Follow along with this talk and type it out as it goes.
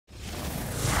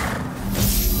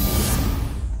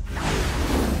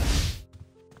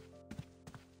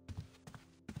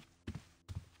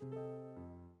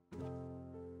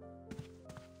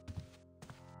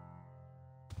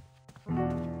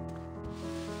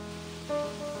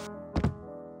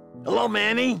Hello,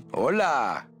 Manny.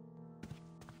 Hola.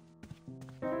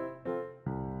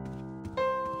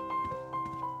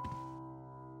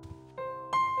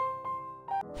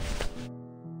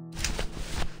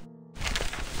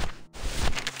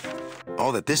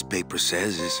 All that this paper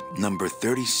says is number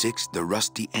 36, the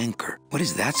rusty anchor. What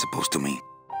is that supposed to mean?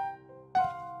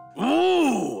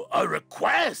 Ooh, a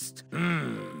request.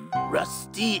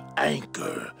 Rusty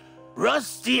anchor.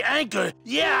 Rusty anchor.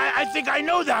 Yeah, I think I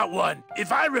know that one.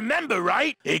 If I remember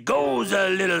right, it goes a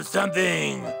little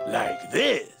something like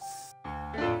this.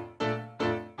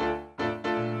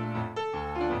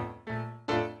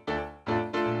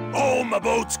 Oh, my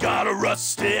boat's got a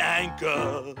rusty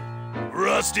anchor.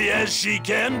 Rusty as she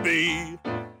can be.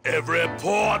 Every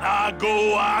port I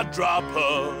go, I drop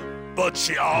her, but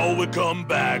she always come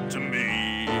back to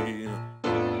me.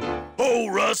 Oh,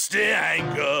 rusty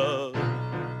anchor,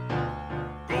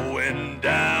 going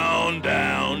down,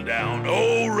 down, down.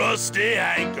 Oh, rusty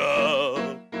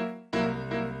anchor,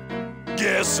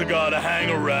 guess I gotta hang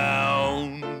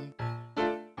around.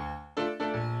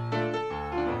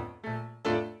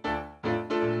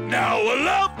 Now I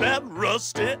love that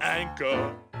rusty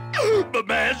anchor, but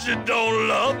man, she don't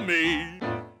love me.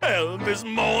 Hell, this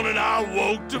morning I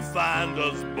woke to find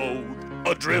us both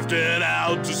a-drifting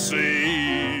out to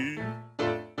sea.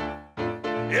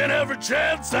 And every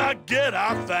chance I get,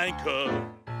 I thank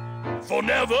her for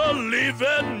never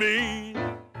leaving me.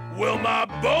 Well, my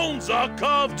bones are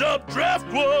carved up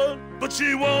driftwood, but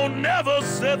she won't never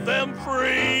set them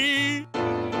free.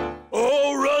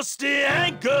 Oh, rusty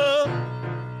anchor,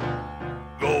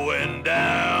 going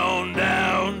down,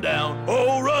 down, down.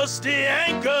 Oh, rusty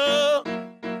anchor,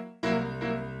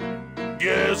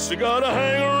 guess you gotta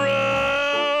hang around.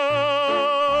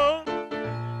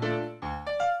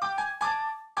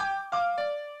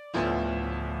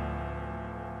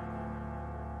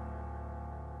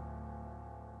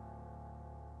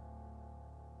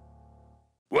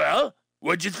 Well,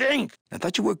 what'd you think? I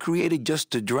thought you were created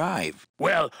just to drive.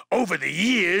 Well, over the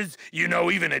years, you know,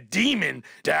 even a demon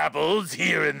dabbles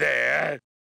here and there.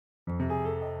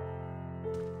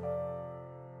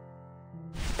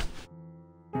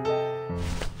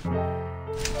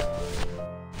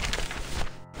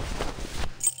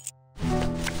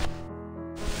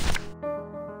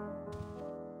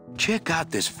 Check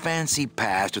out this fancy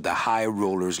pass to the High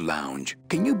Rollers Lounge.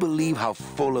 Can you believe how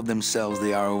full of themselves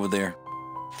they are over there?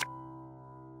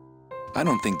 I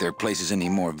don't think their place is any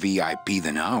more VIP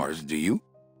than ours, do you?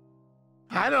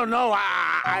 I don't know.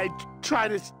 I try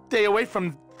to stay away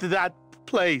from that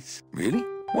place. Really?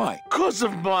 Why? 'Cause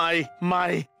of my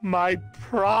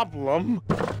problem.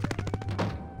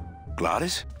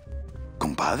 Gladys?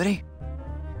 Compadre?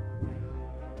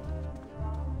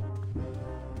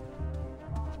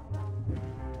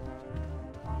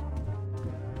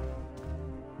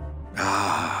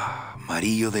 Ah,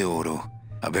 Amarillo de Oro.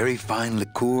 A very fine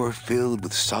liqueur filled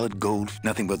with solid gold.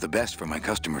 Nothing but the best for my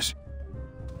customers.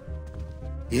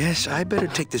 Yes, I better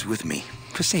take this with me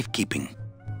for safekeeping.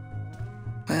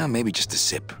 Well, maybe just a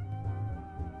sip.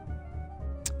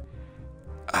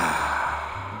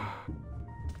 Ah.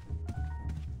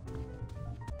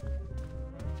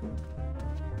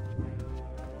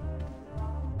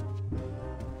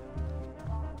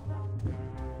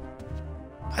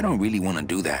 I don't really want to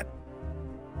do that.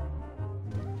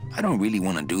 I don't really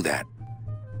want to do that.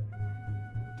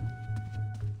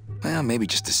 Well, maybe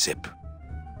just a sip.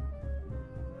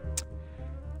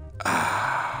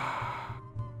 Ah.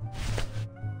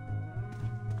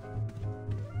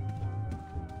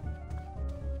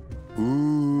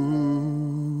 Ooh,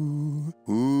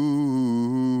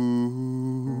 ooh,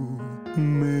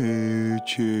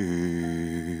 meche.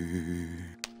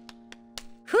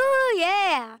 Whoo,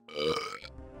 yeah!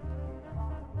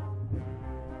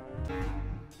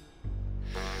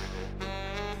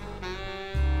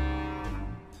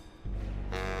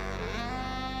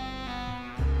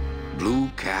 Blue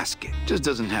casket. Just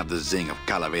doesn't have the zing of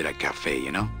Calavera Cafe,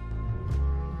 you know?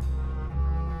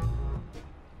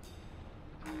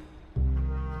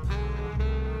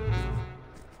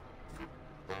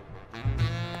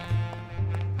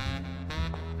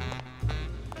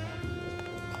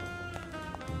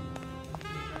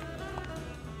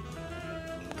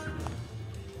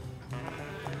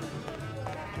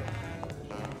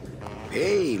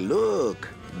 Hey, look!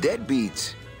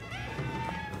 Deadbeats.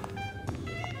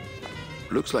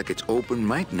 Looks like it's open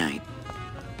mic night.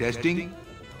 Testing?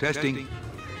 Testing.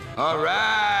 All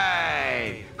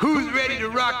right! Who's ready to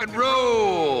rock and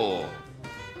roll?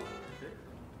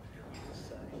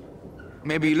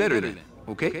 Maybe later then,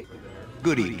 okay?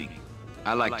 Good evening.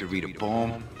 I like to read a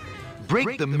poem.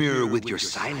 Break the mirror with your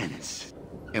silence.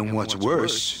 And what's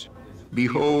worse,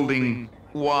 beholding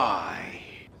why.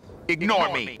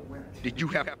 Ignore me. Did you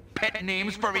have pet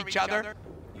names for each other?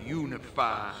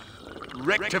 Unify.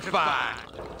 Rectify.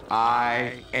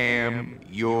 I am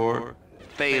your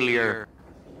failure.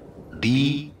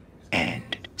 The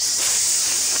end.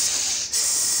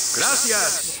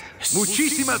 Gracias.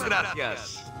 Muchísimas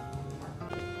gracias.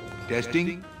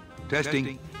 Testing.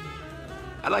 Testing.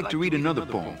 I'd like to read another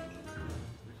poem.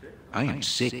 I am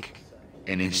sick,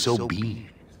 and in so being,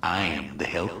 I am the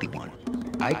healthy one.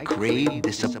 I crave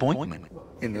disappointment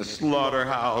in the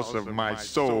slaughterhouse of my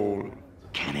soul.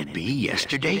 Can it be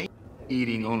yesterday?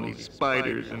 Eating only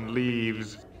spiders and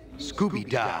leaves.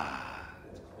 Scooby-Dah.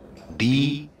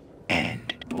 The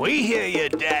end. We hear you,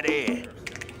 Daddy.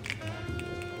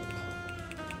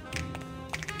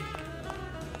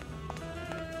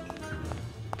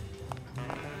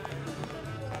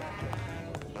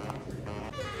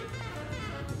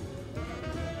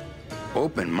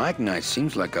 Open mic night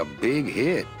seems like a big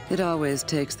hit. It always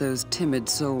takes those timid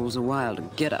souls a while to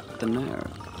get up the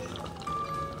nerve.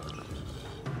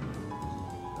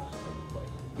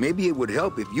 Maybe it would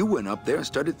help if you went up there and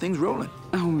started things rolling.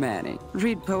 Oh, Manny,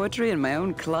 read poetry in my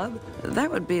own club? That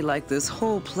would be like this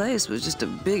whole place was just a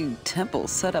big temple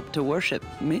set up to worship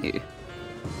me.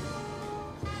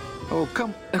 Oh,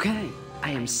 come. Okay,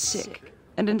 I am sick,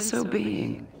 and in so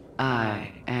being,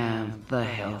 I am the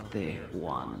healthy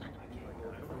one.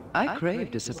 I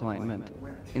crave disappointment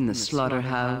in the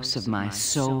slaughterhouse of my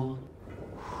soul.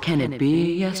 Can it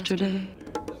be yesterday?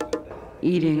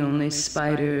 Eating only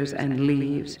spiders and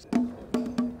leaves.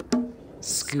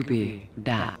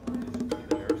 Scooby-Dah.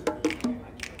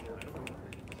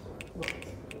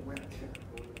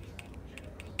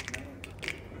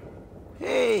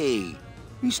 Hey,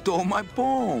 you stole my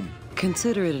poem.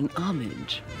 Consider it an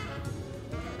homage.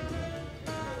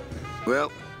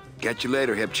 Well, catch you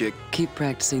later, hip chick. Keep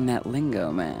practicing that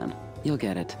lingo, man. You'll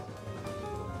get it.